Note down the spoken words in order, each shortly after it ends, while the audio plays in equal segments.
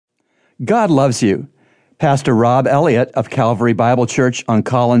God loves you. Pastor Rob Elliott of Calvary Bible Church on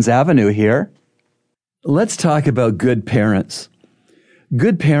Collins Avenue here. Let's talk about good parents.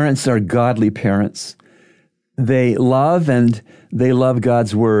 Good parents are godly parents. They love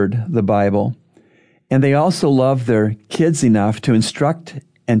God's Word, the Bible. And they also love their kids enough to instruct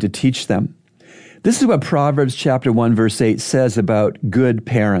and to teach them. This is what Proverbs chapter 1, verse 8 says about good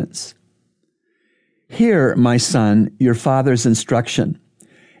parents. Hear, my son, your father's instruction,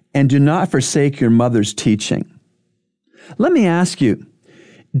 and do not forsake your mother's teaching. Let me ask you,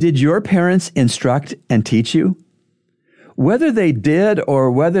 did your parents instruct and teach you? Whether they did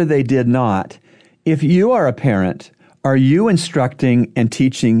or whether they did not, if you are a parent, are you instructing and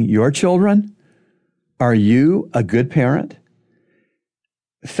teaching your children? Are you a good parent?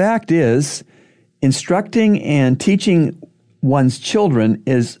 Fact is, instructing and teaching one's children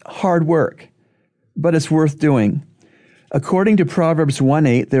is hard work, but it's worth doing. According to Proverbs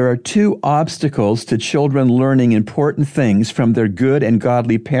 1:8, there are two obstacles to children learning important things from their good and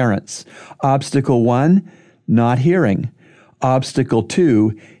godly parents. Obstacle 1, not hearing. Obstacle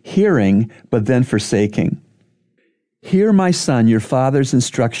 2, hearing, but then forsaking. Hear, my son, your father's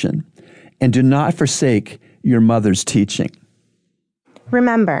instruction, and do not forsake your mother's teaching.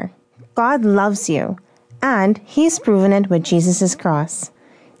 Remember, God loves you, and He's proven it with Jesus' cross.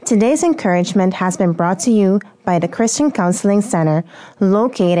 Today's encouragement has been brought to you by the Christian Counseling Center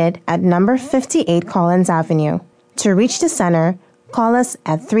located at number 58 Collins Avenue. To reach the center, call us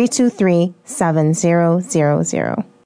at 323-7000.